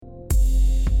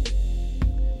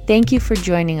Thank you for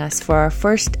joining us for our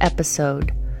first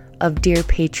episode of Dear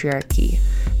Patriarchy,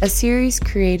 a series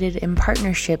created in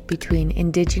partnership between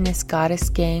Indigenous Goddess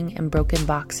Gang and Broken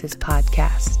Boxes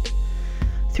podcast.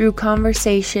 Through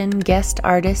conversation, guest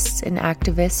artists and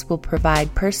activists will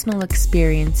provide personal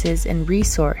experiences and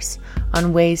resource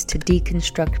on ways to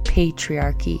deconstruct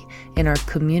patriarchy in our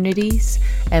communities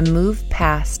and move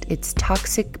past its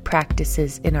toxic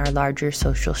practices in our larger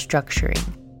social structuring.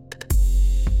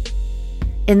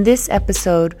 In this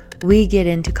episode, we get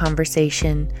into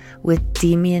conversation with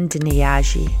Demian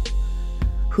DinéYazhi,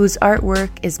 whose artwork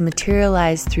is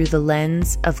materialized through the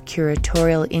lens of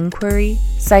curatorial inquiry,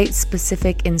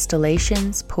 site-specific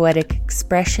installations, poetic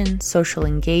expression, social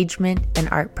engagement, and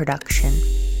art production.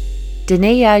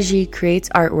 DinéYazhi creates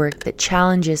artwork that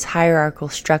challenges hierarchical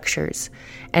structures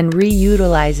and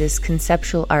reutilizes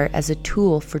conceptual art as a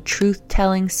tool for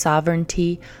truth-telling,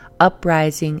 sovereignty,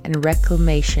 uprising, and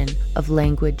reclamation of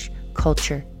language,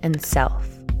 culture, and self.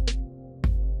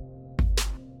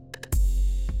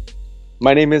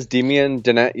 My name is Demian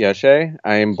DinéYazhi.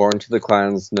 I am born to the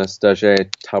clans Nastage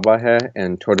Tabahe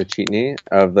and Tordachitni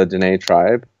of the Diné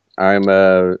tribe. I'm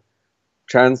a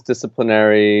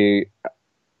transdisciplinary,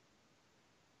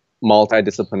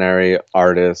 multidisciplinary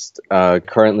artist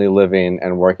currently living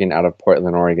and working out of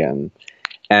Portland, Oregon.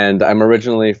 And I'm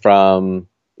originally from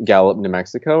Gallup, New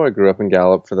Mexico. I grew up in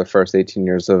Gallup for the first 18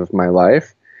 years of my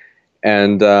life.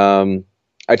 And I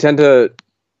tend to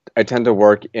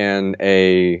work in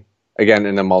a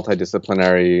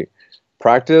multidisciplinary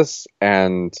practice.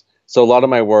 And so a lot of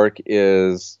my work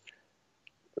is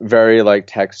very like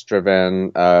text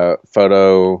driven,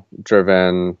 photo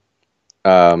driven,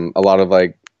 a lot of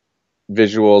like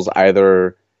visuals,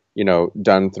 either,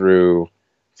 done through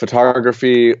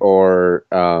photography or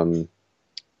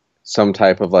some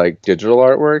type of like digital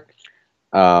artwork.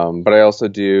 But I also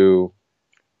do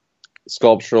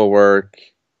sculptural work,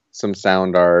 some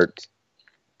sound art.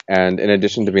 And in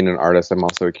addition to being an artist, I'm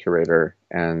also a curator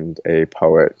and a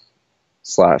poet/writer.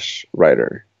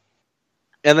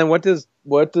 And then what does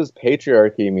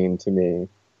patriarchy mean to me?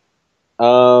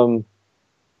 Well,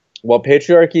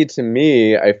 patriarchy to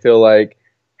me, I feel like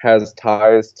has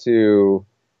ties to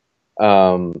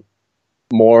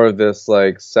more of this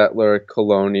like settler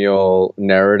colonial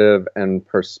narrative and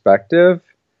perspective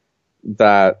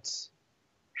that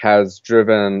has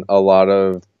driven a lot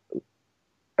of,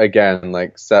 again,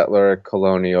 like settler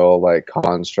colonial like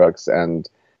constructs, and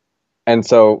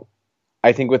so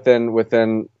I think within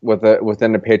a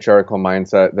patriarchal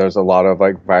mindset, there's a lot of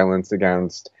like violence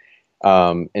against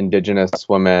Indigenous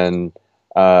women,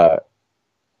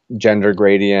 gender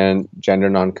gradient, gender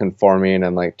nonconforming,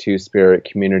 and like two-spirit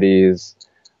communities.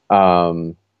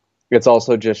 It's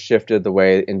also just shifted the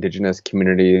way Indigenous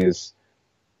communities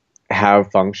have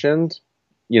functioned.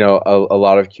 A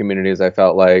lot of communities, I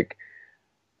felt like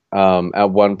at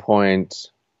one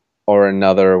point or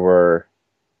another were,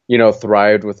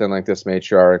 thrived within like this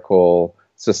matriarchal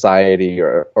society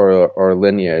or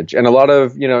lineage. And a lot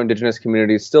of, Indigenous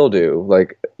communities still do.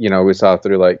 Like, we saw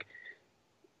through like,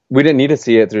 we didn't need to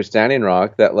see it through Standing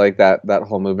Rock, that like that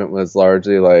whole movement was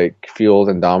largely like fueled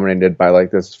and dominated by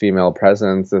like this female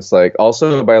presence, this like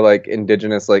also by like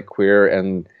Indigenous like queer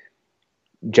and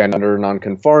gender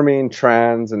nonconforming,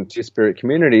 trans, and two-spirit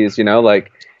communities.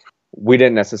 Like we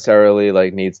didn't necessarily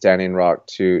like need Standing Rock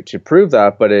to prove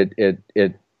that, but it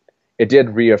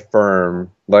did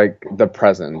reaffirm like the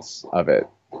presence of it.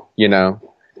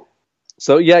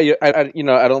 So yeah, I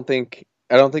don't think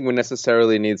we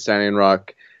necessarily need Standing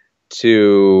Rock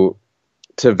to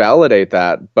validate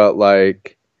that, but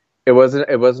like it was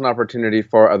an opportunity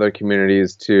for other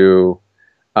communities to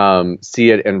see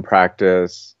it in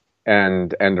practice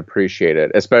and appreciate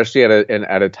it, especially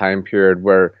at a time period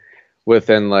where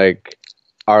within like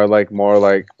our like more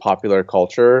like popular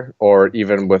culture, or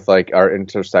even with like our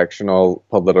intersectional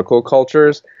political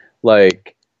cultures,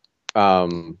 like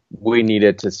we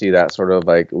needed to see that sort of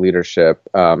like leadership,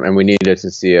 and we needed to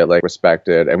see it like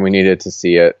respected, and we needed to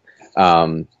see it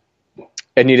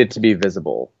it needed to be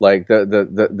visible. Like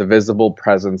the visible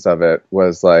presence of it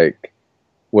was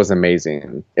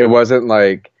amazing. It wasn't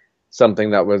like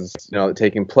something that was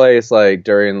taking place like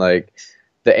during like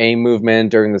the AIM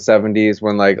movement during the 70s,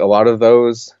 when like a lot of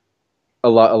like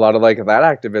that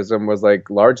activism was like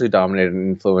largely dominated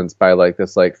and influenced by like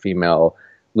this like female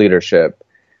leadership.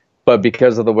 But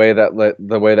because of the way that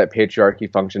patriarchy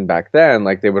functioned back then,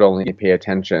 like they would only pay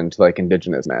attention to like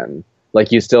Indigenous men.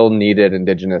 Like you still needed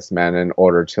Indigenous men in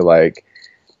order to like,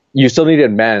 you still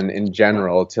needed men in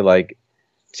general to like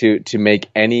to make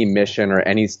any mission or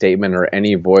any statement or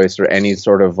any voice or any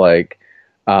sort of like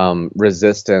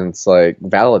resistance like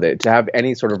validated, to have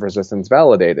any sort of resistance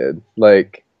validated.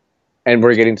 Like, and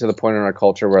we're getting to the point in our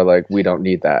culture where like we don't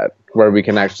need that, where we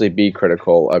can actually be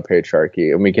critical of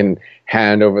patriarchy, and we can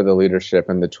hand over the leadership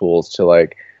and the tools to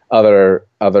like other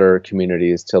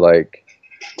communities to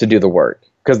do the work,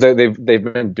 because they've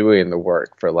been doing the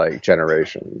work for like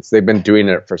generations. They've been doing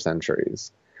it for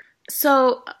centuries.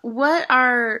 So what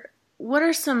are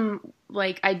some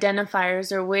like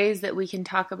identifiers or ways that we can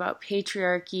talk about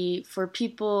patriarchy for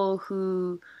people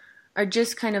who are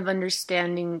just kind of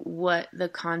understanding what the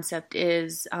concept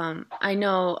is? I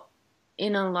know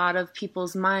in a lot of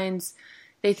people's minds,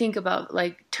 they think about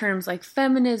like terms like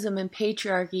feminism and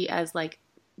patriarchy as like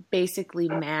basically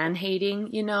man-hating,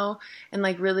 and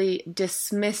like really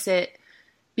dismiss it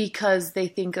because they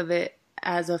think of it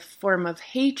as a form of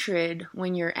hatred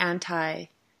when you're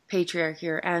anti-patriarchy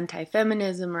or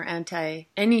anti-feminism or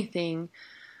anti-anything.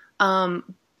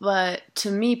 But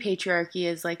to me, patriarchy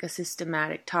is like a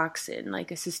systematic toxin,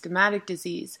 like a systematic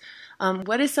disease.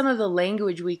 What is some of the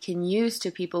language we can use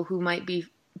to people who might be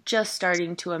just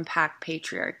starting to unpack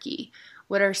patriarchy?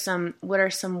 What are some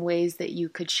ways that you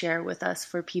could share with us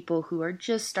for people who are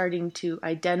just starting to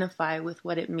identify with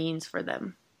what it means for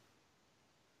them?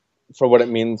 For what it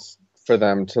means for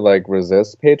them to like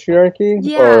resist patriarchy,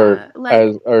 yeah,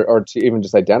 or to even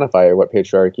just identify what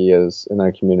patriarchy is in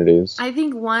their communities. I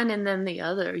think one and then the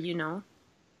other,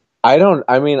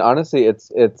 I mean, honestly,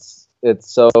 it's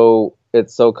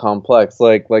so complex.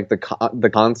 Like the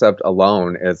concept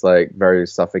alone is like very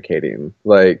suffocating.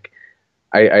 Like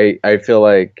I feel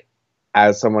like,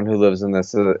 as someone who lives in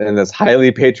this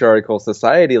highly patriarchal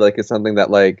society, like it's something that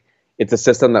like it's a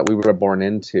system that we were born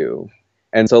into.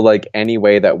 And so like any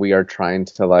way that we are trying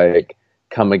to like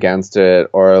come against it,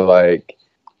 or like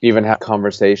even have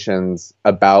conversations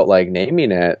about like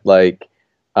naming it, like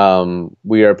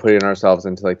we are putting ourselves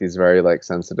into like these very like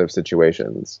sensitive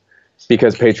situations,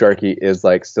 because patriarchy is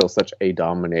like still such a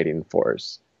dominating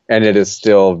force, and it is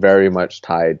still very much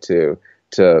tied to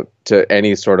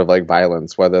any sort of like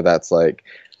violence, whether that's like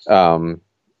in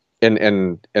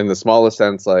the smallest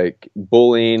sense, like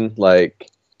bullying, like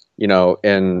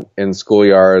in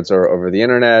schoolyards or over the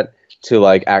internet, to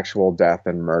like actual death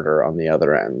and murder on the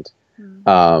other end.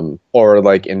 Or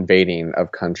like invading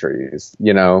of countries,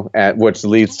 which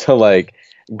leads to like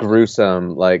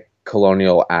gruesome like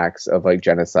colonial acts of like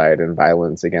genocide and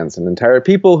violence against an entire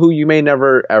people who you may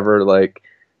never ever like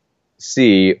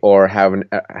see or have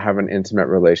an intimate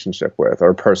relationship with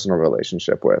or personal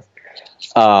relationship with.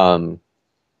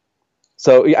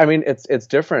 So, I mean, it's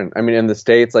different. I mean, in the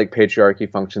States, like patriarchy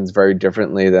functions very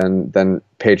differently than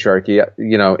patriarchy,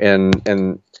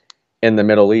 in the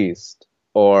Middle East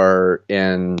or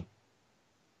in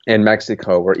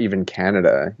Mexico or even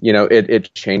Canada.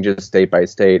 It changes state by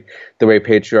state. The way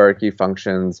patriarchy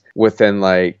functions within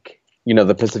like,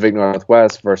 the Pacific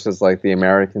Northwest versus like the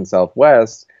American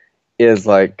Southwest is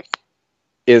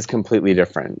completely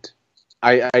different.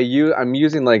 I'm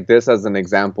using like this as an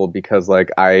example because like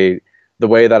the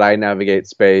way that I navigate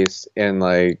space in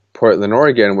like Portland,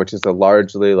 Oregon, which is a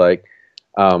largely like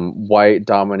white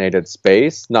dominated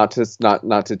space, not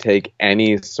to take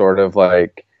any sort of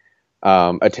like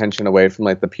attention away from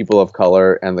like the people of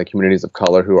color and the communities of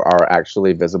color who are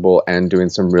actually visible and doing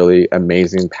some really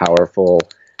amazing, powerful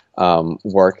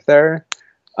work there.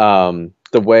 The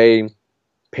way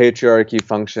patriarchy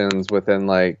functions within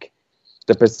like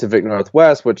the Pacific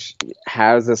Northwest, which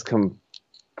has this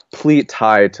complete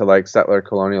tie to like settler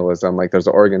colonialism. Like there's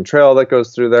the Oregon Trail that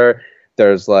goes through there.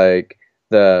 There's like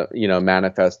the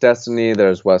Manifest Destiny.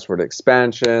 There's westward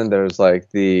expansion. There's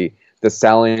like the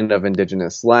selling of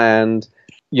indigenous land.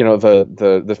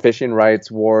 The fishing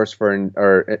rights wars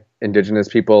for indigenous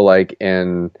people like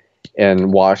in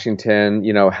Washington,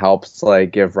 helps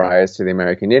like give rise to the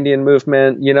American Indian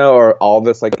movement, or all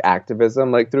this like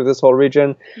activism like through this whole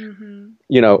region.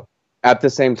 At the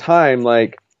same time,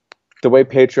 like the way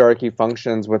patriarchy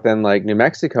functions within like New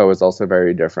Mexico is also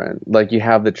very different. Like you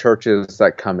have the churches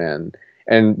that come in,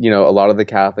 and a lot of the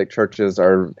Catholic churches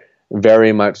are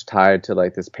very much tied to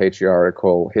like this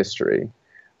patriarchal history.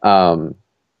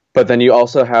 But then you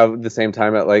also have the same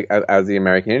time as the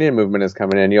American Indian movement is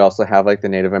coming in, you also have like the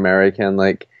Native American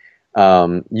like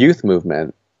youth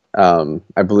movement,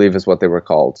 I believe is what they were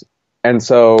called. And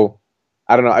so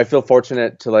I don't know, I feel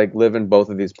fortunate to like live in both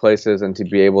of these places and to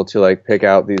be able to like pick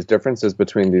out these differences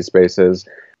between these spaces.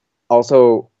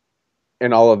 Also,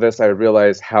 in all of this, I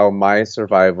realize how my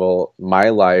survival, my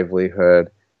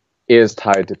livelihood is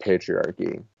tied to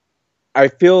patriarchy. I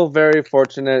feel very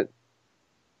fortunate.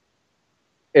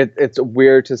 It's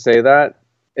weird to say that.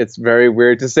 It's very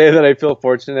weird to say that I feel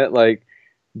fortunate, like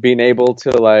being able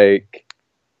to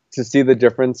to see the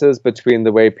differences between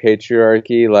the way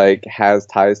patriarchy has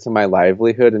ties to my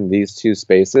livelihood in these two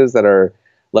spaces that are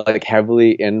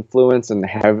heavily influenced and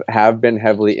have been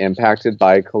heavily impacted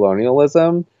by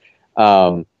colonialism.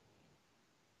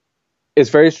 It's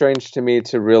very strange to me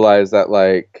to realize that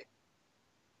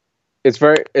it's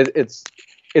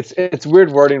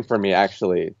weird wording for me,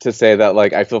 actually, to say that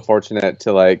I feel fortunate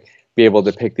to be able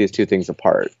to pick these two things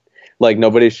apart.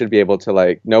 Nobody should be able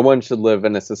to no one should live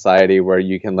in a society where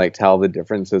you can tell the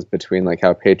differences between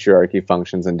how patriarchy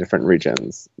functions in different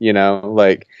regions,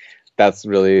 that's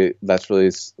really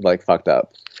fucked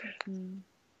up. Mm-hmm.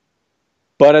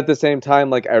 But at the same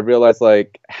time, I realize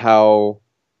how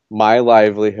my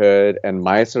livelihood and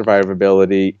my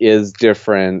survivability is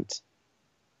different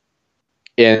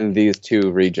in these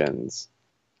two regions,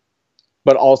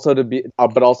 but also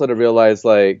to realize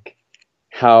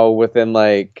how within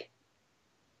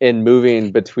in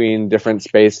moving between different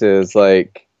spaces,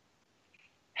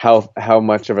 how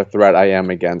much of a threat I am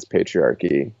against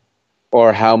patriarchy,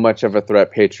 or how much of a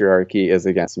threat patriarchy is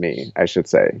against me, I should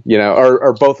say,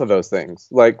 or both of those things.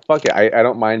 Fuck it, I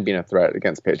don't mind being a threat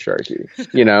against patriarchy,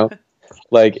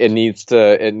 it needs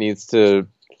to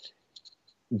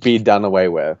be done away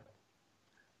with.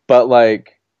 But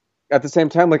at the same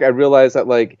time, I realize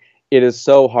that it is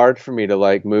so hard for me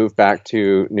to move back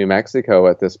to New Mexico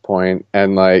at this point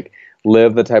and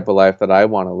live the type of life that I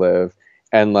want to live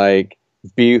and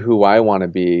be who I want to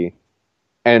be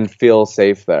and feel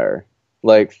safe there.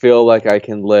 Feel I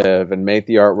can live and make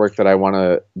the artwork that I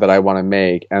want to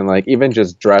make, and even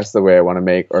just dress the way I want to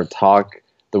make, or talk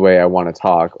the way I want to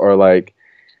talk, or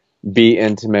be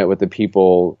intimate with the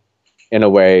people in the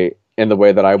way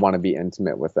that I want to be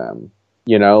intimate with them.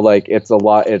 It's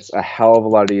a hell of a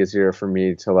lot easier for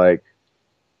me to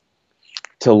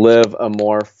live a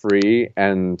more free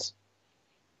and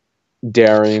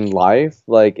daring life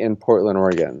in Portland,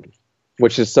 Oregon,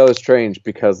 which is so strange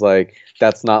because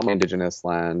that's not my Indigenous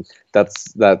land. I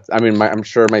mean, I'm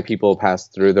sure my people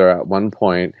passed through there at one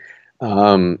point,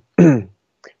 but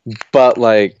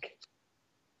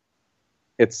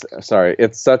it's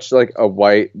such a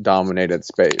white dominated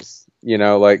space,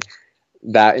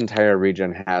 that entire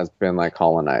region has been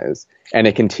colonized, and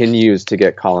it continues to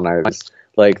get colonized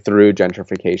through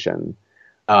gentrification.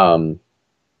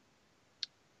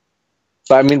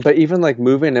 But even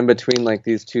moving in between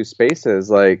these two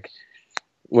spaces,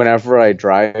 whenever I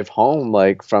drive home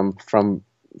from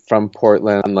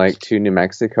Portland to New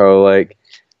Mexico,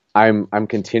 I'm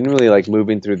continually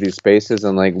moving through these spaces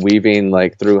and weaving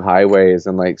through highways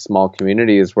and small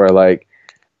communities where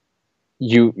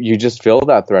you just feel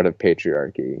that threat of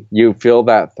patriarchy. You feel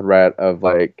that threat of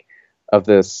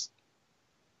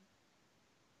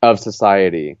of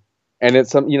society. And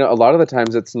it's a lot of the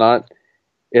times it's not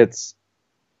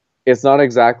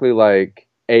exactly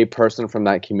a person from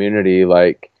that community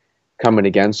coming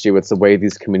against you. It's the way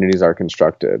these communities are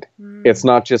constructed. It's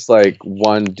not just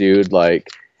one dude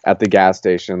at the gas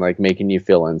station making you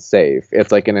feel unsafe.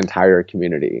 It's an entire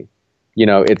community.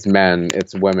 It's men,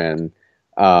 it's women.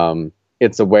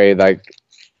 It's a way that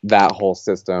whole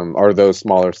system, or those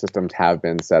smaller systems, have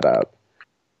been set up.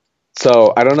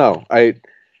 So I don't know.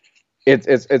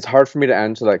 It's hard for me to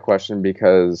answer that question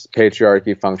because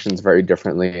patriarchy functions very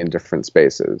differently in different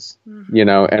spaces,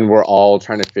 and we're all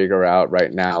trying to figure out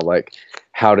right now,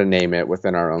 how to name it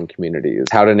within our own communities,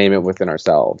 how to name it within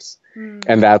ourselves.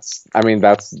 And that's, I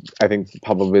think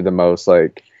probably the most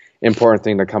important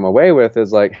thing to come away with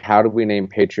is how do we name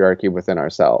patriarchy within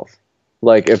ourselves?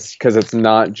 It's because it's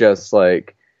not just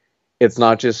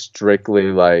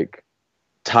strictly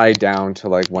tied down to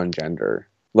one gender.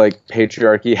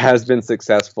 Patriarchy has been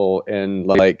successful in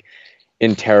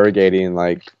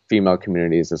interrogating female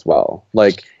communities as well.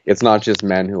 It's not just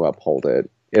men who uphold it,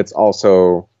 it's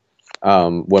also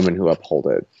women who uphold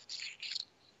it.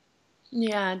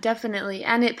 Yeah, definitely.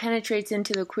 And it penetrates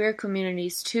into the queer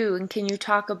communities too. And can you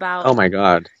talk about Oh my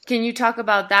God. Can you talk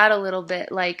about that a little bit?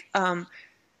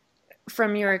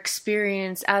 From your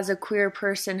experience as a queer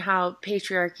person, how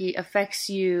patriarchy affects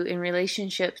you in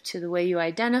relationship to the way you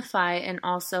identify, and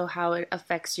also how it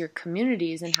affects your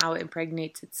communities and how it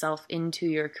impregnates itself into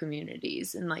your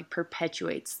communities and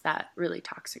perpetuates that really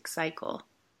toxic cycle.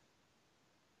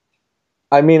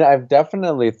 I've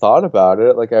definitely thought about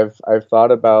it. I've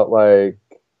thought about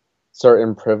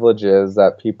certain privileges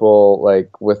that people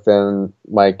within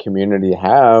my community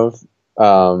have,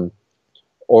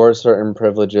 or certain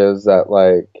privileges that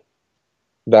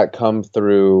that come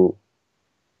through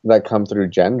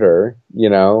gender,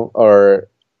 or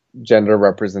gender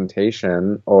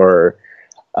representation, or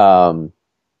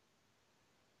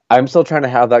I'm still trying to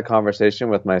have that conversation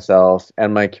with myself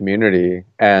and my community.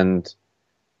 And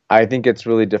I think it's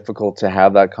really difficult to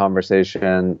have that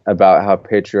conversation about how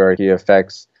patriarchy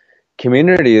affects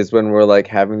communities when we're like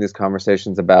having these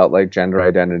conversations about like gender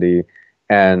identity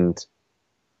and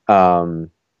like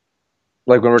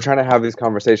when we're trying to have these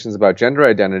conversations about gender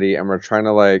identity and we're trying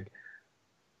to like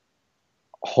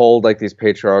hold like these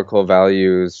patriarchal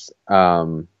values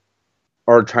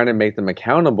or trying to make them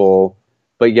accountable,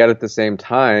 but yet at the same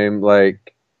time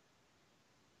like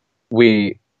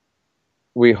we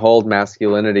hold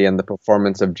masculinity and the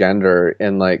performance of gender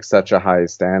in like such a high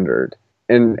standard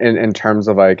in terms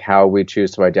of like how we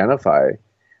choose to identify.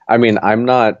 I mean, I'm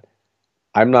not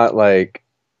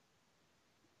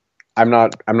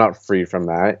free from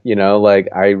that, you know, like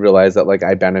I realize that like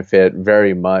I benefit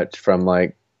very much from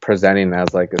like presenting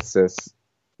as like a cis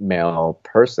male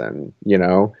person, you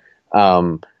know.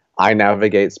 I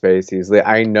navigate space easily.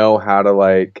 I know how to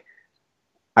like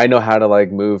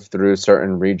move through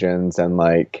certain regions and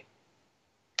like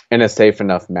in a safe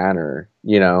enough manner,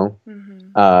 you know,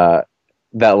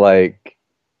 that like,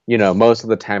 you know, most of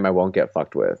the time I won't get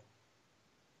fucked with.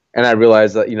 And I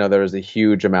realized that, you know, there was a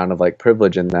huge amount of like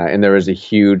privilege in that. And there was a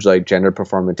huge like gender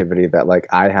performativity that like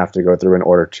I have to go through in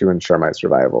order to ensure my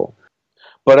survival.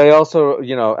 But I also,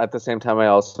 you know, at the same time, I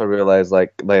also realized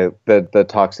like the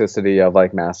toxicity of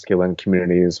like masculine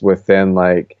communities within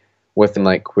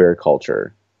queer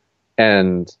culture.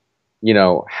 And, you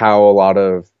know, how a lot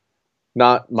of,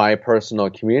 not my personal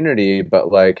community,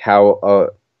 but like how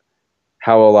a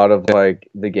lot of like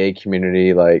the gay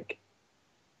community, like,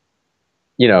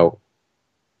 you know,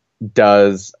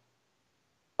 does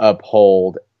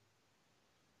uphold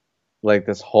like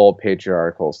this whole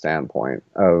patriarchal standpoint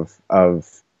of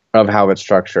how it's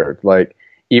structured. Like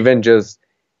even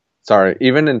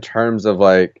in terms of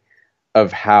like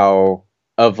of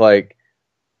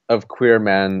queer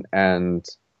men and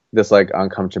this like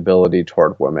uncomfortability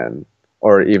toward women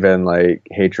or even like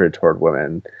hatred toward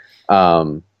women.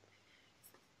 I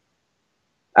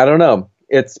don't know.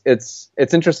 It's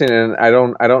interesting, and I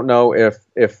don't know if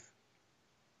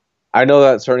I know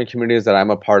that certain communities that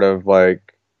I'm a part of like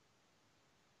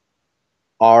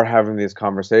are having these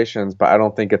conversations, but I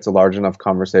don't think it's a large enough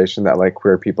conversation that like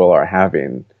queer people are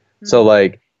having. Mm-hmm. So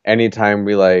like anytime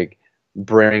we like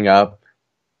bring up,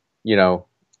 you know,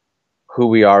 who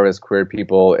we are as queer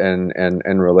people in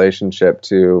relationship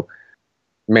to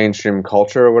mainstream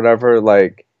culture or whatever,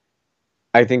 like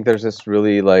I think there's this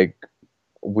really like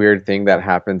weird thing that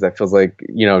happens that feels like,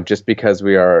 you know, just because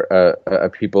we are a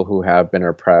people who have been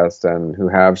oppressed and who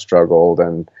have struggled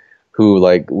and who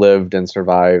like lived and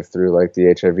survived through like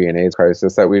the HIV and AIDS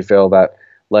crisis, that we feel that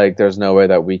like there's no way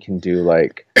that we can do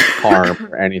like harm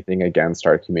or anything against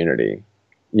our community,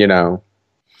 you know,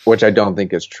 which I don't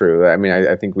think is true. I mean,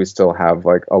 I think we still have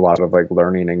like a lot of like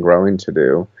learning and growing to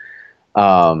do.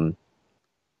 I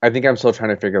think I'm still trying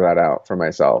to figure that out for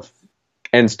myself.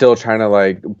 And still trying to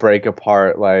like break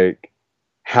apart like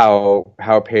how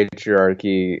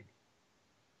patriarchy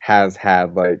has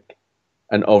had like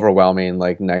an overwhelming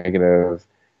like negative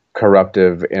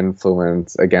corruptive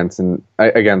influence against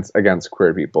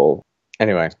queer people.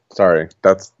 Anyway, sorry.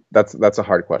 That's a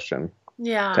hard question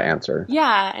to answer.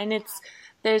 Yeah, and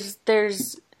there's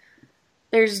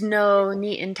no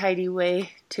neat and tidy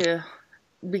way to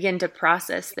begin to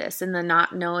process this, and the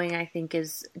not knowing I think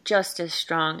is just as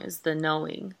strong as the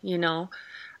knowing, you know.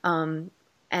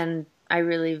 And I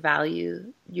really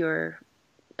value your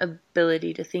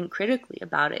ability to think critically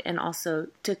about it and also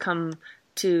to come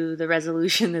to the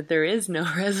resolution that there is no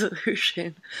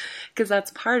resolution, because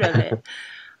that's part of it.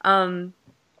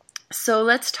 So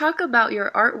let's talk about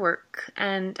your artwork,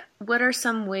 and what are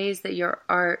some ways that your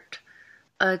art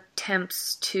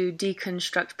attempts to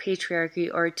deconstruct patriarchy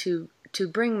or to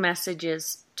bring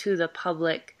messages to the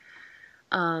public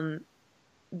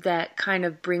that kind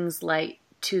of brings light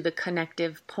to the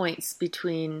connective points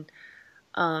between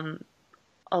a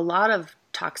lot of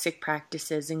toxic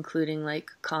practices, including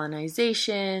like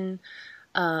colonization,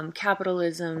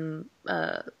 capitalism,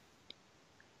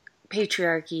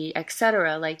 patriarchy,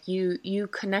 etc. Like you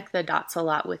connect the dots a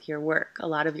lot with your work, a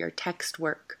lot of your text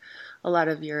work, a lot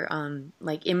of your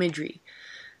like imagery.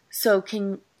 So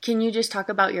can you just talk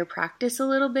about your practice a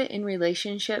little bit in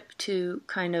relationship to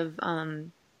kind of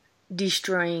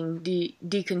deconstructing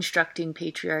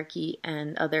patriarchy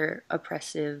and other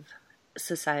oppressive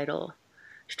societal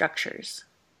structures?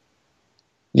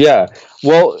 Yeah.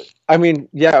 Well, I mean,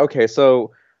 yeah, okay.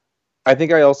 So I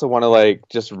think I also want to like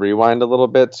just rewind a little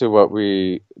bit to what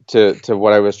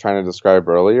I was trying to describe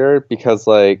earlier, because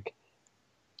like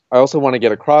I also want to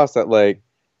get across that like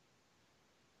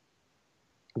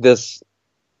this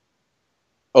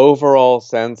overall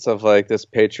sense of like this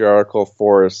patriarchal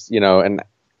force, you know, and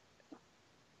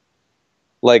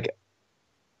like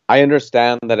I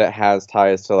understand that it has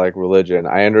ties to like religion.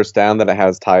 I understand that it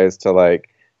has ties to like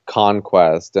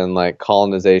conquest and like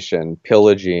colonization,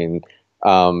 pillaging,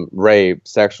 rape,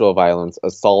 sexual violence,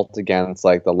 assault against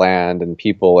like the land and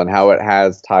people, and how it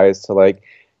has ties to like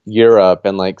Europe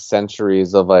and like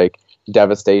centuries of like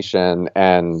devastation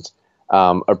and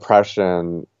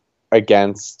oppression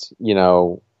against, you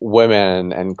know,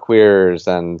 women and queers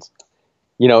and,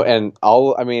 you know, and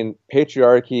all, I mean,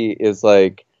 patriarchy is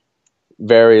like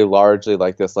very largely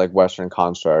like this like Western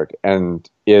construct and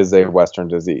is a Western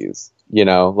disease, you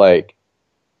know, like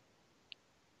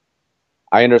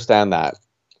I understand that.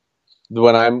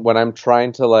 When I'm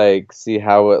trying to like see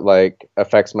how it like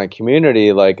affects my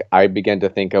community, like I begin to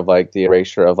think of like the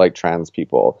erasure of like trans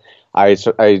people. I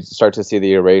start to see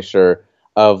the erasure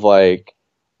of like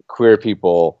queer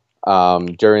people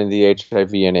during the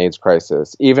HIV and AIDS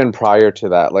crisis. Even prior to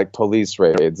that, like police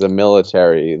raids, the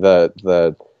military,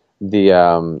 the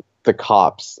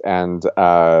cops, and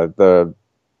the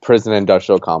prison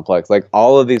industrial complex. Like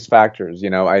all of these factors, you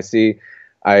know, I see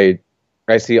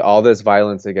all this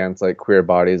violence against like queer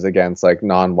bodies, against like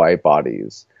non-white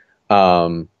bodies,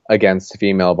 against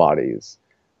female bodies,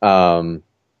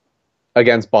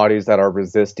 against bodies that are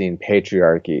resisting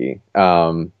patriarchy,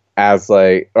 as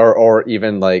like, or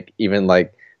even like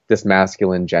this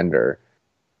masculine gender.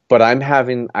 But I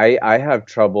have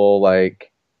trouble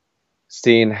like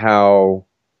seeing how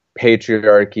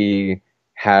patriarchy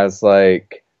has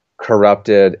like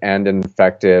corrupted and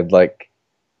infected like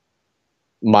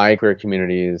my queer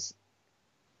communities.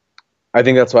 I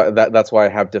think that's why I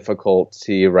have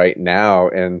difficulty right now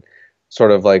and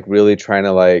sort of like really trying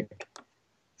to like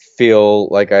feel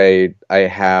like I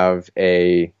have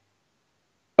a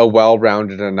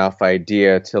well-rounded enough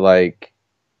idea to like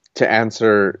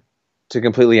to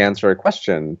completely answer a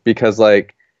question, because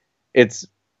like it's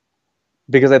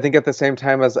because I think at the same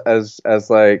time as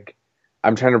like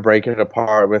I'm trying to break it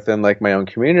apart within like my own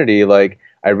community, like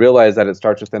I realize that it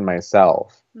starts within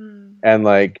myself. And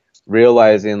like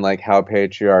realizing like how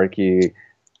patriarchy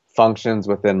functions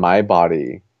within my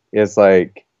body is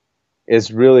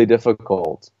really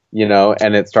difficult, you know,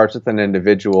 and it starts with an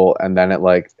individual, and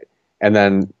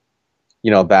then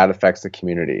you know, that affects the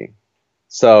community.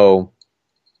 So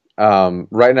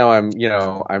right now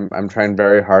I'm trying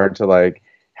very hard to like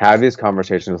have these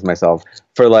conversations with myself.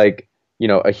 For like, you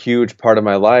know, a huge part of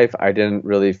my life, I didn't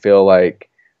really feel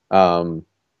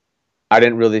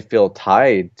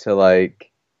tied to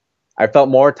like, I felt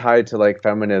more tied to like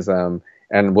feminism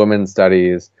and women's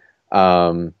studies,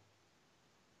 you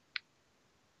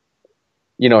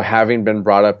know, having been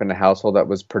brought up in a household that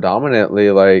was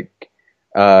predominantly like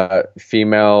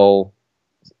female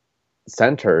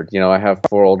centered. You know, I have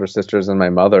 4 older sisters and my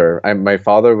mother. My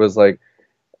father was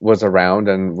around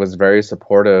and was very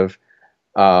supportive,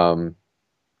 but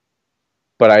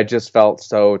I just felt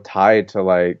so tied to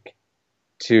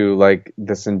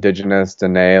this Indigenous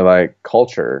Diné like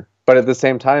culture. But at the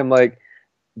same time, like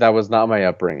that was not my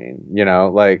upbringing, you know,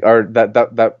 like, or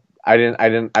that I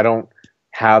don't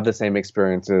have the same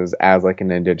experiences as like an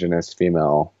Indigenous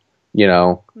female, you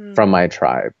know, from my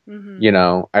tribe. You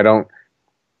know, I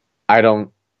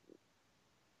don't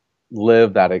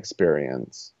live that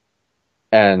experience.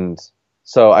 And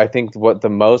so I think the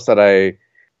most that I've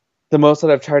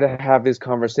tried to have these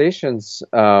conversations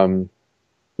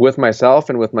with myself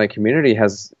and with my community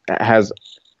has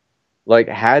like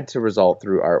had to result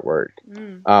through artwork,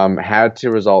 had to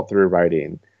result through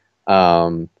writing,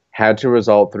 had to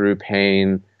result through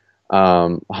paying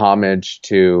homage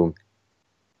to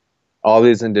all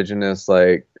these Indigenous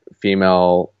like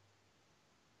female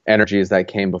energies that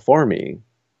came before me.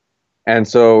 And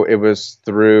so it was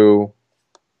through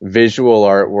visual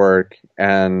artwork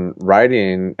and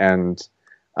writing and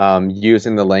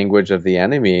using the language of the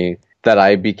enemy that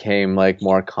I became like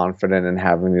more confident in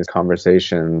having these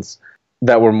conversations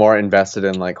that were more invested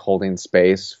in like holding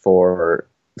space for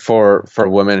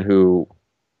women who,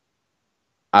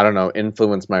 I don't know,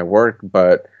 influenced my work,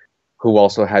 but who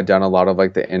also had done a lot of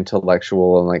like the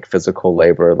intellectual and like physical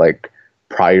labor like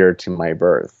prior to my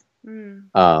birth,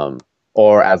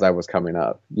 or as I was coming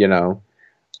up, you know.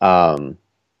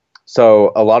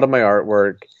 So a lot of my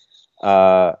artwork,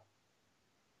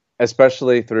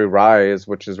 especially through R.I.S E,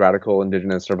 which is Radical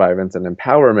Indigenous Survivance and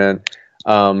Empowerment,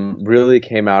 really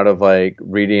came out of like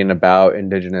reading about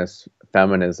Indigenous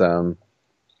feminism,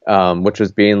 which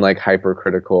was being like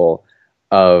hypercritical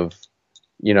of,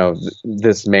 you know,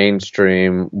 this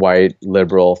mainstream white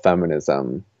liberal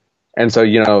feminism. And so,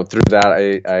 through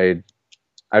that,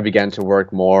 I began to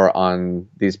work more on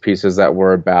these pieces that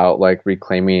were about like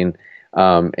reclaiming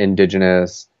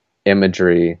indigenous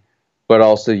imagery, but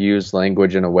also use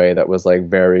language in a way that was like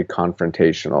very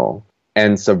confrontational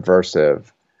and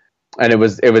subversive. And it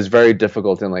was very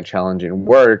difficult and like challenging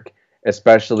work,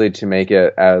 especially to make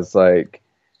it as like,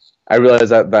 I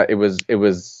realized that it was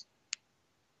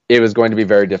going to be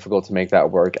very difficult to make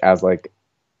that work as like,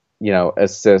 a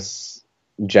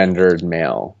cisgendered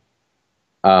male.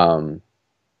 But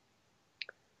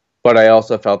I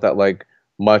also felt that like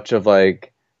much of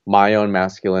like my own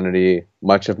masculinity,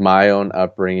 much of my own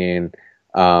upbringing,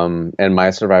 and my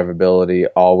survivability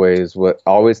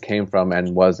always came from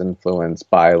and was influenced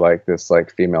by like this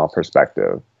like female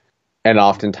perspective, and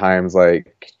oftentimes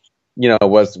like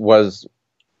was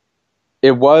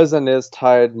it was and is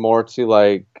tied more to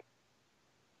like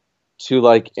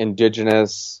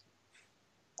indigenous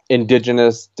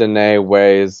Diné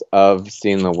ways of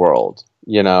seeing the world,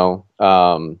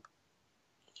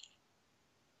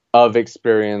 of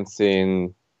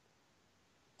experiencing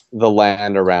the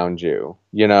land around you,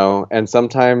 and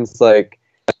sometimes like,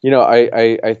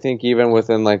 I think even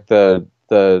within like the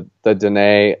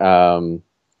Diné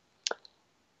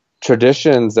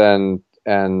traditions and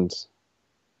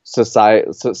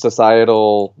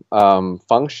societal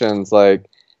functions, like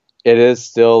it is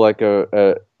still like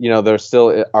there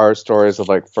still are stories of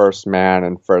like first man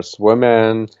and first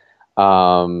woman.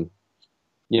 There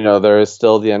is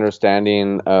still the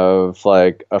understanding of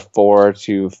like a 4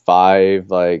 to 5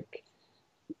 like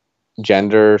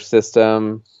gender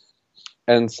system.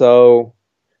 And so,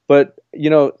 but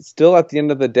still at the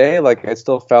end of the day, like I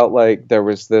still felt like there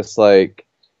was this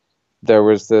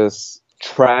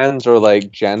trans or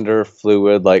like gender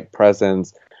fluid like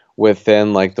presence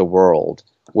within like the world,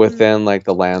 within like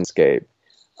the landscape.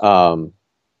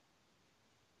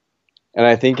 And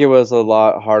I think it was a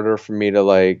lot harder for me to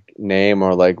like name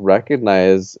or like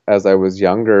recognize as I was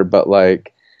younger, but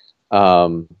like,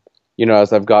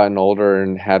 as I've gotten older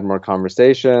and had more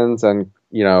conversations and,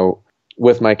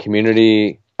 with my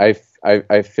community, I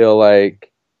feel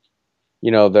like,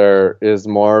 there is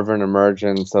more of an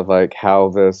emergence of like how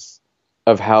this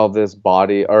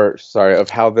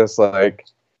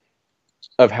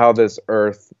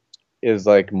earth is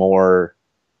like more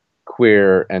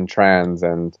queer and trans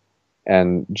and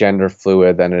gender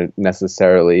fluid than it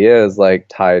necessarily is like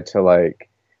tied to like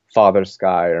Father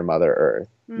Sky or Mother Earth,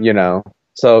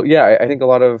 So yeah, I think a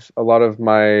lot of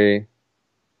my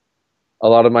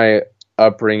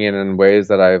upbringing and ways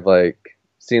that I've like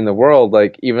seen the world,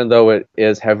 like even though it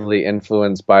is heavily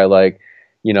influenced by like,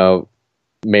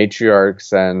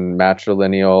 matriarchs and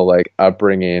matrilineal like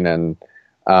upbringing and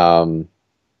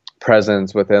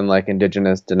presence within like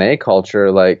indigenous Diné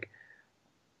culture, like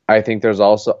I think there's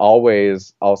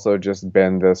always just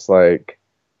been this like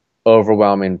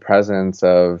overwhelming presence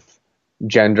of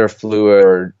gender fluid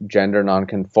or gender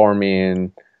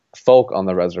non-conforming folk on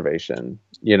the reservation,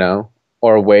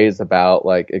 or ways about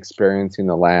like experiencing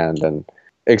the land and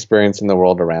experiencing the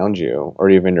world around you or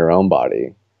even your own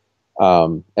body.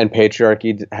 And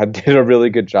patriarchy did a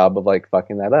really good job of like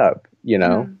fucking that up,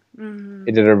 Mm-hmm.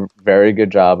 It did a very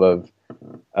good job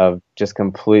of just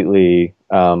completely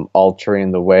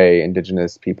altering the way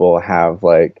indigenous people have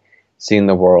like seen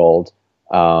the world,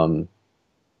 and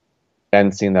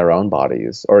seen their own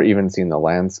bodies or even seen the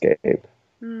landscape.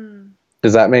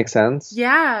 Does that make sense?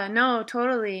 Yeah, no,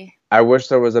 totally. I wish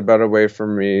there was a better way for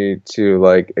me to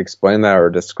like explain that or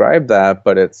describe that,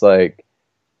 but it's like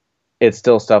it's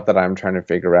still stuff that I'm trying to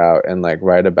figure out and like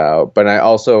write about. But I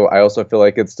also feel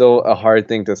like it's still a hard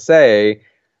thing to say,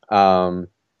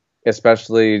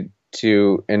 especially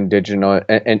to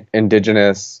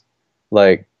indigenous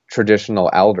like traditional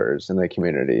elders in the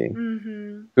community,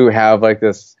 who have like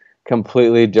this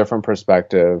completely different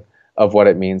perspective of what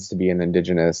it means to be an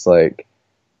indigenous like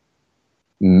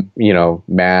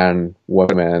man,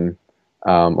 woman,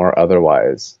 or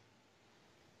otherwise.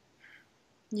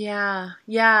 Yeah,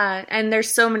 and there's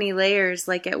so many layers.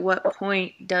 Like, at what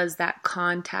point does that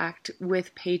contact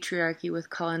with patriarchy, with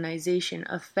colonization,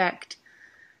 affect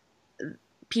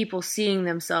people seeing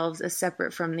themselves as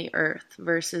separate from the earth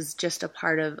versus just a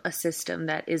part of a system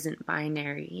that isn't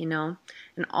binary, And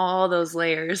all those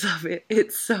layers of it,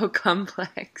 it's so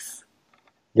complex.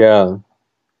 Yeah.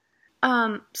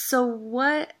 So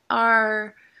what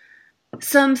are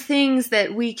some things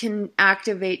that we can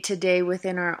activate today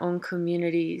within our own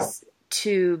communities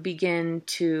to begin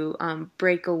to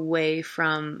break away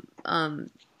from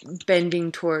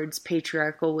bending towards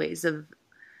patriarchal ways of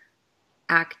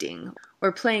acting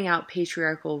or playing out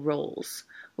patriarchal roles?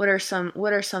 what are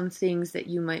some things that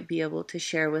you might be able to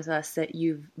share with us that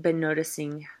you've been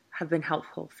noticing have been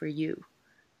helpful for you?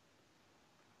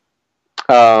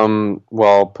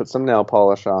 Well, put some nail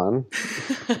polish on.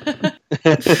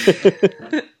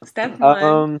 Step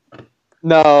one.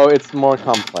 No, it's more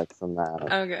complex than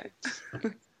that.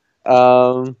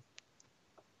 Okay.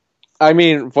 I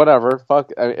mean, whatever.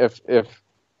 Fuck.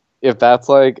 If that's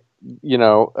like, you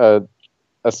know,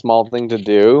 a small thing to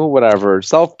do, whatever.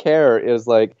 Self-care is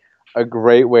like a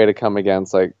great way to come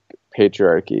against like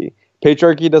patriarchy.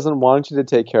 Patriarchy doesn't want you to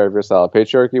take care of yourself.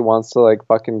 Patriarchy wants to like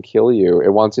fucking kill you.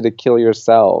 It wants you to kill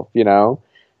yourself, you know?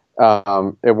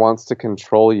 It wants to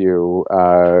control you,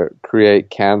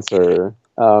 create cancer,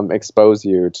 expose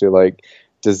you to like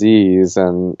disease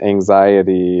and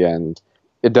anxiety, and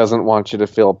it doesn't want you to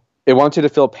feel, it wants you to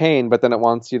feel pain, but then it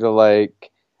wants you to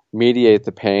like mediate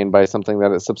the pain by something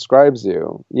that it subscribes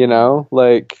you, you know?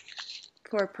 Like,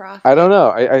 for profit. I don't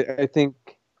know. I think,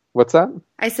 what's that?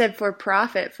 I said for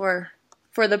profit, for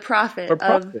the profit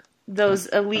of those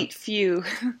elite few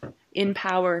in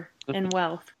power and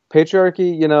wealth.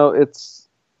 Patriarchy, you know,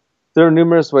 there are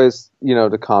numerous ways, you know,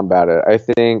 to combat it. I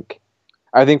think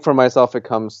for myself, it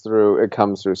comes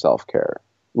through self-care.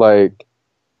 Like,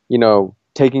 you know,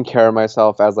 taking care of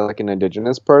myself as like an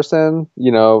Indigenous person,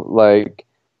 you know, like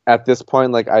at this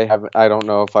point, like I don't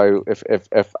know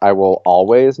if I will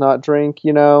always not drink,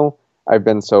 you know. I've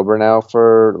been sober now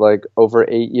for like over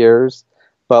 8 years,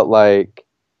 but like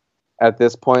at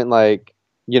this point, like,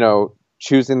 you know,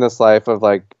 choosing this life of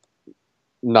like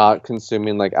not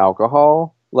consuming like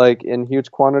alcohol, like in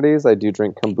huge quantities. I do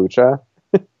drink kombucha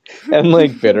and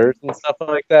like bitters and stuff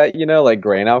like that, you know, like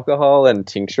grain alcohol and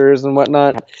tinctures and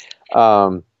whatnot.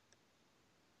 You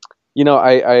know,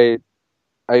 I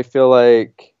feel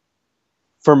like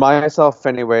for myself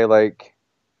anyway, like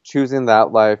choosing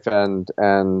that life and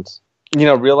you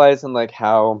know, realizing like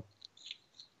how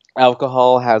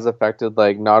alcohol has affected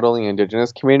like not only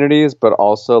Indigenous communities, but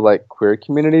also like queer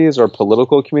communities or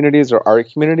political communities or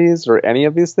art communities or any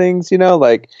of these things, you know,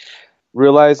 like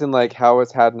realizing like how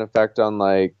it's had an effect on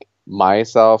like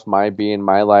myself, my being,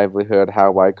 my livelihood,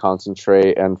 how I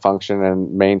concentrate and function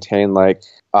and maintain like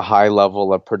a high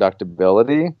level of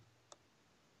productivity.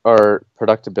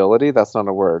 That's not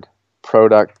a word.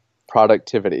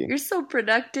 Productivity. You're so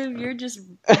productive. You're just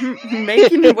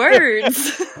making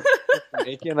words.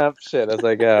 Making up shit as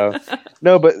I go.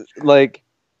 No, but like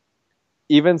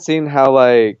even seeing how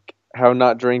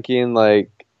not drinking,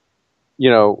 like, you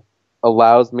know,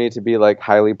 allows me to be like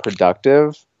highly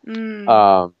productive.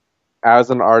 As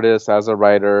an artist, as a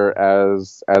writer,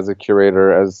 as a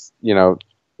curator, as, you know,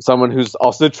 someone who's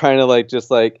also trying to like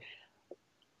just like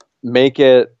make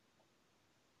it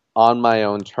on my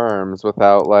own terms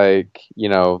without like, you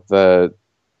know, the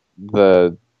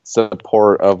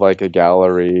support of like a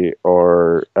gallery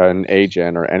or an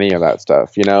agent or any of that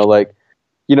stuff, you know, like,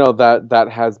 you know, that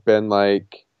has been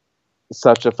like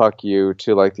such a fuck you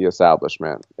to like the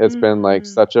establishment. It's been like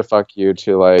such a fuck you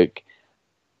to like,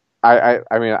 I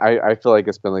mean, I feel like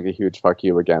it's been like a huge fuck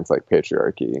you against like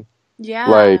patriarchy. Yeah.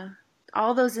 Like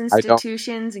all those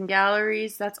institutions and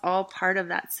galleries, that's all part of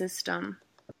that system.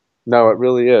 No, it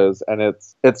really is. And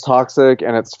it's toxic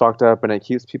and it's fucked up and it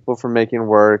keeps people from making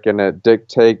work and it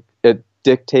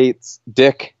dictates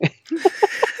dick.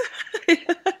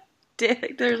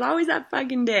 Dick. There's always that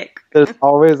fucking dick. There's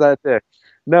always that dick.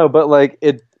 No, but like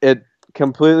it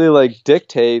completely like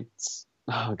dictates.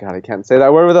 Oh God, I can't say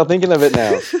that word without thinking of it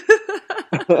now.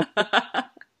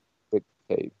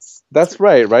 Dictates. That's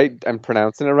right? I'm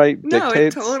pronouncing it right? No,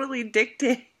 dictates? It totally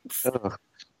dictates. Ugh.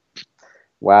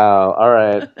 Wow. All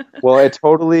right. Well, it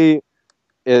totally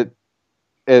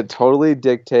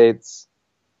dictates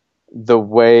the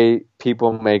way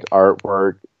people make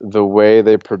artwork, the way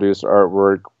they produce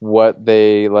artwork, what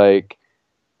they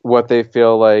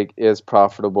feel like is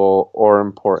profitable or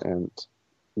important,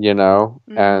 you know?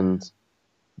 And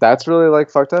that's really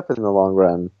like fucked up in the long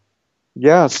run.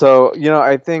 Yeah. So, you know,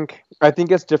 I think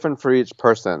it's different for each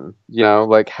person, you know,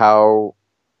 like how,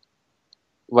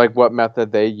 like what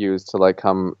method they use to like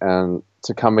come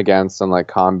against and like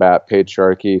combat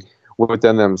patriarchy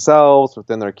within themselves,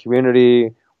 within their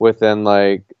community, within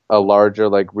like a larger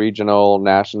like regional,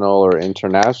 national, or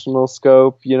international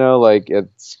scope, you know, like it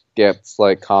gets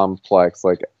like complex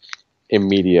like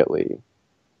immediately.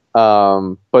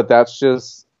 But that's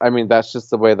just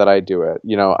the way that I do it.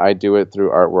 You know, I do it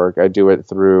through artwork. I do it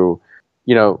through,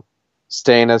 you know,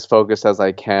 staying as focused as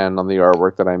I can on the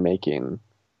artwork that I'm making.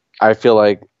 I feel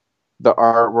like the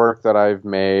artwork that I've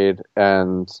made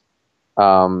and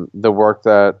the work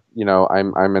that, you know,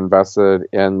 I'm invested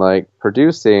in like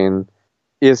producing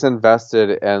is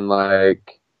invested in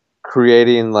like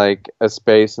creating like a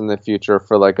space in the future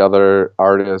for like other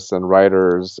artists and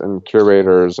writers and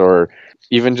curators, or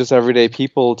even just everyday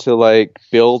people, to like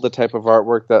build the type of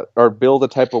artwork that, or build a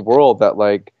type of world that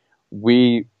like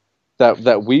we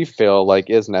that we feel like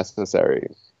is necessary,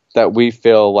 that we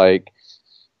feel like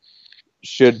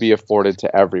should be afforded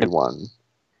to everyone.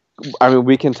 I mean,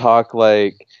 we can talk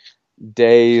like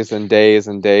days and days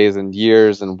and days and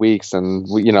years and weeks and,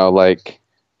 you know, like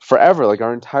forever, like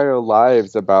our entire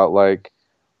lives, about like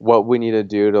what we need to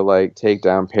do to like take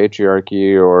down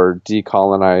patriarchy or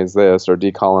decolonize this or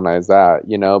decolonize that,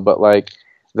 you know. But like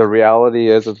the reality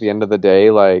is, at the end of the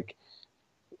day, like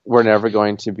we're never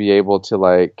going to be able to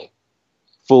like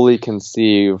fully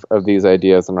conceive of these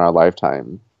ideas in our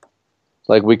lifetime.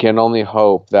 Like we can only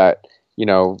hope that, you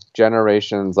know,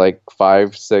 generations like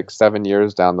 5, 6, 7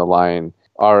 years down the line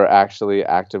are actually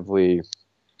actively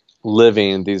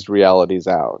living these realities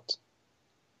out,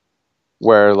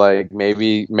 where like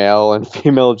maybe male and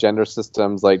female gender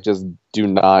systems like just do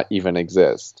not even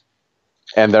exist,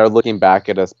 and they're looking back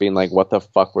at us being like, what the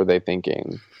fuck were they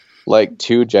thinking? Like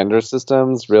 2 gender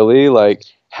systems, really? Like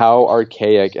how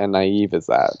archaic and naive is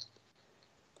that?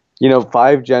 You know,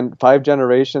 5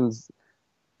 generations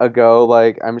ago,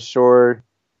 like I'm sure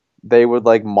they would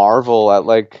like marvel at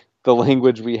like the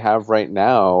language we have right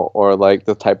now, or like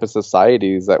the type of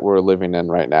societies that we're living in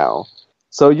right now.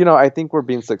 So, you know, I think we're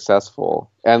being successful,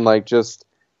 and like just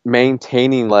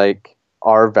maintaining like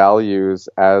our values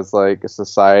as like a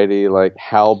society, like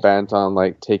hell bent on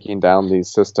like taking down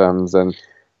these systems and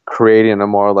creating a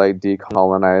more like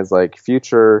decolonized like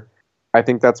future. I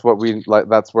think that's what we like,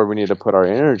 that's where we need to put our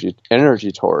energy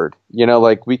toward, you know.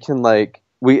 Like we can like,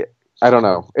 I don't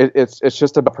know. It's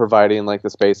just about providing like the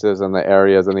spaces and the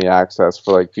areas and the access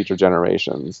for like future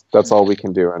generations. That's all we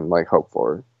can do and like hope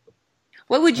for.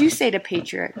 What would you say to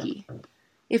patriarchy?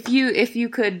 If you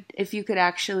could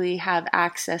actually have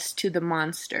access to the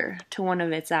monster, to one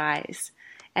of its eyes,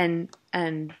 and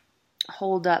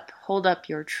hold up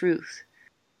your truth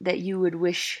that you would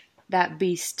wish that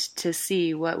beast to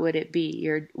see, what would it be?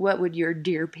 What would your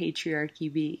dear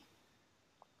patriarchy be?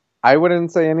 I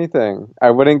wouldn't say anything. I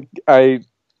don't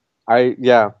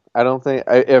think,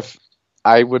 if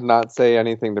I would not say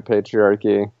anything to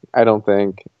patriarchy. I don't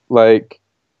think, like,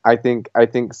 I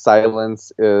think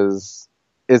silence is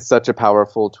such a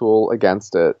powerful tool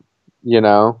against it, you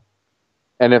know?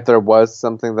 And if there was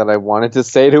something that I wanted to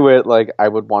say to it, like, I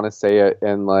would want to say it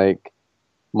in like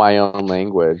my own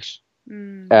language.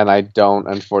 And I don't,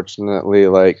 unfortunately,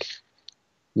 like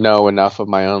know enough of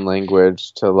my own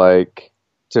language to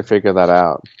figure that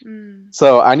out.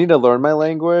 So I need to learn my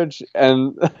language,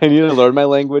 and I need to learn my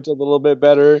language a little bit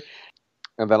better,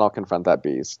 and then I'll confront that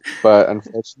beast. But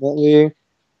unfortunately,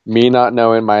 me not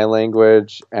knowing my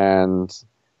language and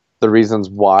the reasons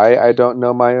why I don't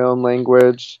know my own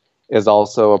language is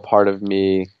also a part of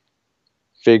me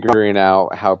figuring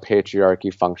out how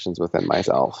patriarchy functions within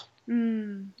myself.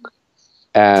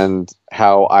 And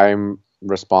how I'm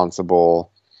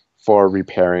responsible for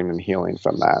repairing and healing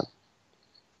from that.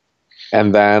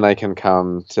 And then I can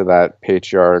come to that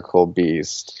patriarchal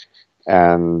beast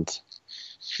and,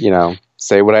 you know,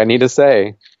 say what I need to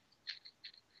say.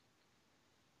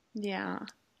 Yeah.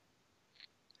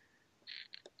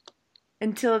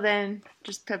 Until then,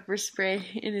 just pepper spray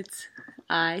in its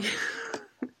eye.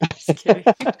 Just kidding.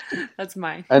 That's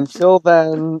mine. Until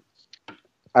then,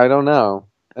 I don't know.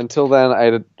 Until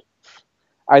then,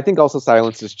 I think also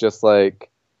silence is just like,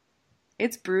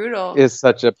 it's brutal. Is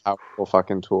such a powerful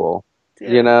fucking tool.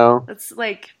 Dude, you know? It's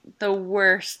like the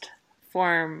worst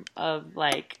form of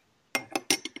like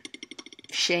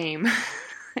shame.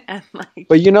 And like,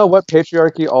 but you know what?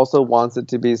 Patriarchy also wants it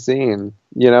to be seen.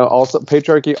 You know, also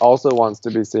patriarchy also wants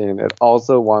to be seen. It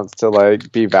also wants to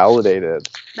like be validated.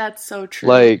 That's so true.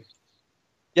 Like,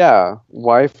 yeah,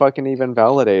 why fucking even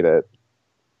validate it?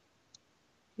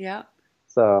 Yeah.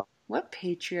 So. What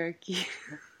patriarchy?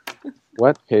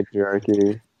 What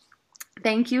patriarchy?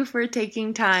 Thank you for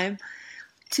taking time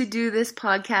to do this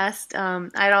podcast.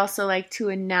 I'd also like to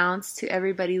announce to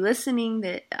everybody listening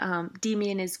that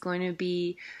Demian is going to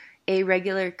be a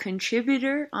regular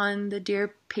contributor on the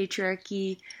Dear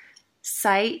Patriarchy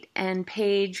site and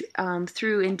page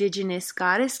through Indigenous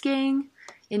Goddess Gang,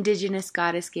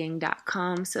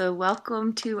 indigenousgoddessgang.com. So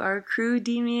welcome to our crew,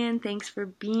 Demian. Thanks for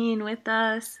being with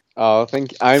us. Oh,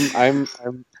 thank you. I'm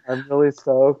really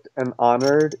stoked and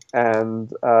honored,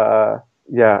 and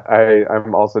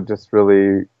I'm also just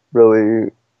really,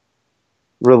 really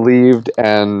relieved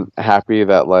and happy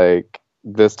that like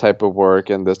this type of work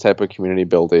and this type of community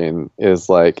building is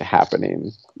like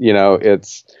happening. You know,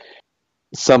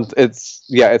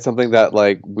 it's something that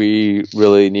like we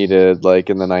really needed like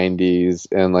in the 90s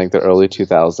and like the early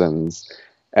 2000s.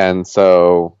 And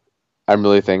so I'm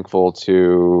really thankful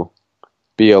to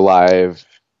be alive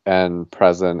and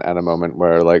present at a moment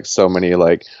where like so many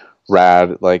like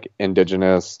rad like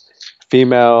Indigenous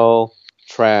female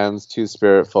trans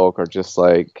two-spirit folk are just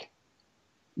like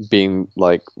being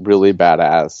like really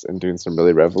badass and doing some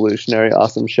really revolutionary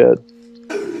awesome shit.